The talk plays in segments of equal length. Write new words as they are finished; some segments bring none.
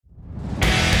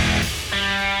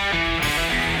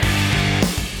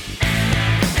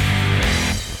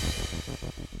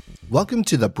Welcome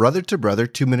to the Brother to Brother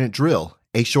 2-Minute Drill,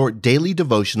 a short daily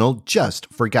devotional just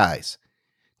for guys.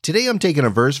 Today I'm taking a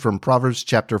verse from Proverbs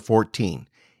chapter 14.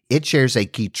 It shares a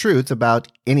key truth about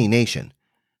any nation.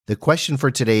 The question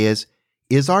for today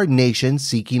is our nation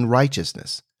seeking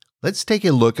righteousness? Let's take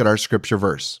a look at our scripture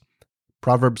verse.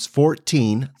 Proverbs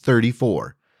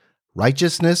 14:34.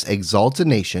 Righteousness exalts a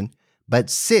nation, but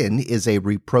sin is a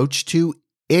reproach to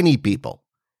any people.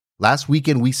 Last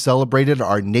weekend, we celebrated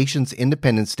our nation's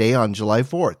Independence Day on July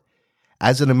 4th.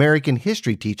 As an American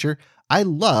history teacher, I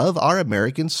love our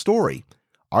American story.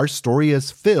 Our story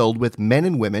is filled with men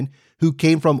and women who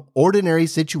came from ordinary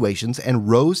situations and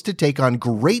rose to take on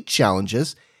great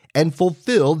challenges and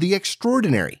fulfill the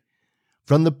extraordinary.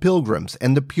 From the Pilgrims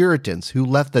and the Puritans who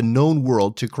left the known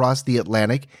world to cross the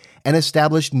Atlantic and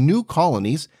establish new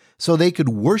colonies so they could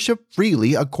worship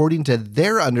freely according to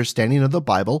their understanding of the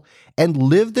Bible and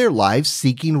live their lives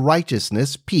seeking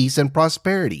righteousness, peace, and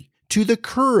prosperity, to the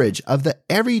courage of the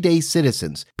everyday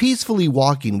citizens peacefully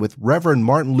walking with Reverend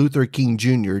Martin Luther King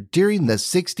Jr. during the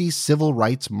 60s civil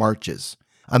rights marches.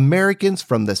 Americans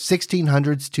from the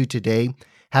 1600s to today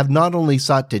have not only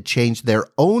sought to change their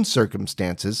own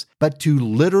circumstances, but to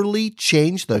literally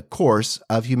change the course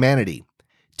of humanity.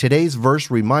 Today's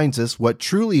verse reminds us what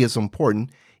truly is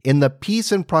important in the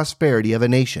peace and prosperity of a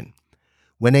nation.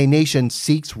 When a nation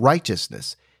seeks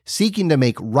righteousness, seeking to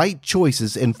make right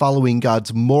choices in following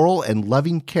God's moral and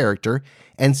loving character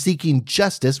and seeking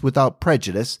justice without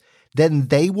prejudice, then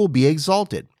they will be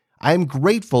exalted. I am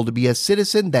grateful to be a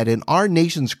citizen that in our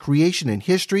nation's creation and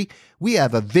history, we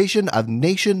have a vision of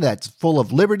nation that's full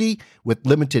of liberty, with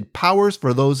limited powers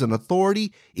for those in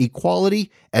authority,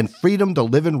 equality, and freedom to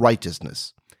live in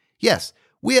righteousness. Yes,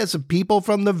 we as a people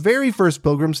from the very first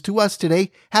pilgrims to us today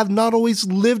have not always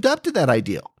lived up to that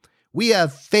ideal. We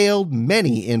have failed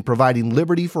many in providing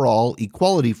liberty for all,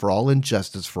 equality for all, and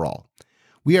justice for all.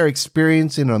 We are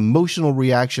experiencing an emotional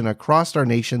reaction across our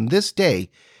nation this day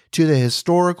to the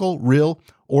historical, real,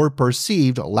 or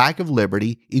perceived lack of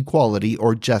liberty, equality,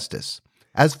 or justice.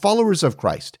 As followers of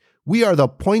Christ, we are the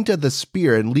point of the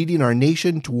spear in leading our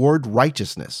nation toward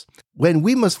righteousness, when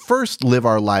we must first live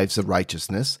our lives in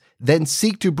righteousness, then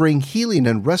seek to bring healing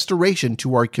and restoration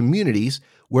to our communities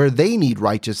where they need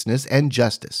righteousness and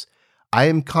justice. I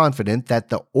am confident that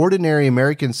the ordinary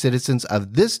American citizens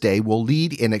of this day will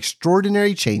lead in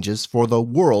extraordinary changes for the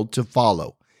world to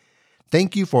follow.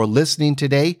 Thank you for listening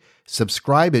today.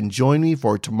 Subscribe and join me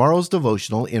for tomorrow's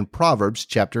devotional in Proverbs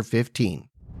chapter 15.